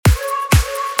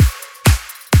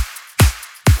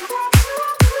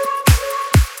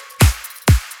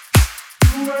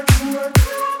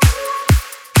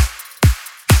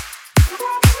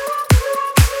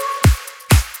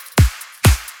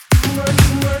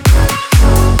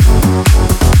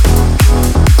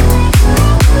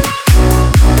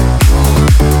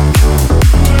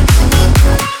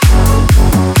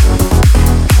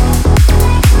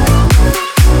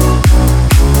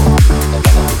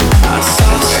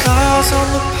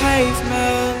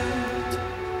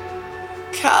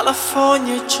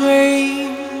California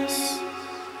dreams.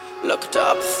 Looked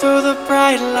up through the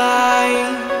bright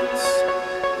lights.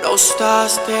 No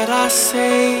stars did I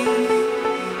see.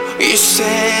 You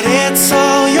said it's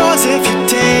all yours if you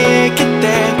take it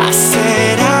there. I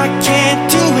said I can't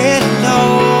do it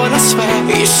alone, I swear.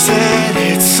 You said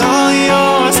it's all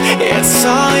yours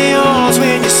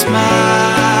when you smile.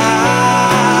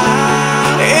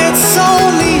 It's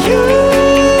only you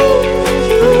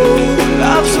who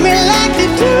loves me like you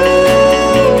do.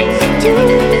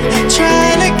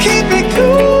 Trying to keep it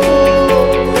cool,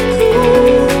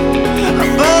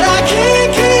 but I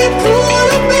can't keep cool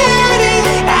about it.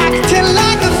 Acting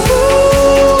like a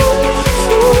fool,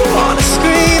 wanna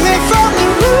scream it from the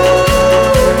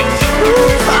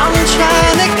roof. I'm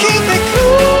trying to keep it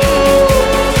cool,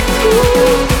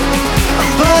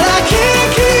 but I can't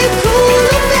keep cool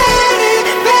about it,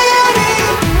 about it.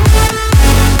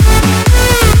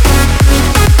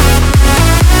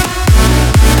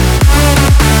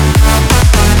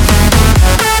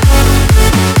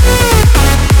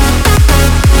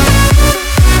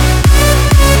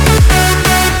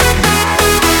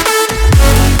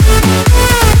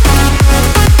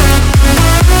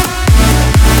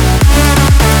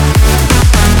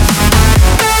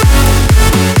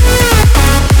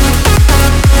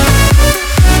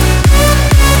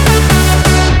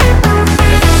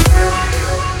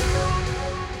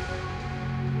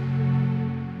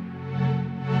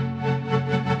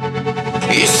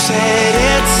 You say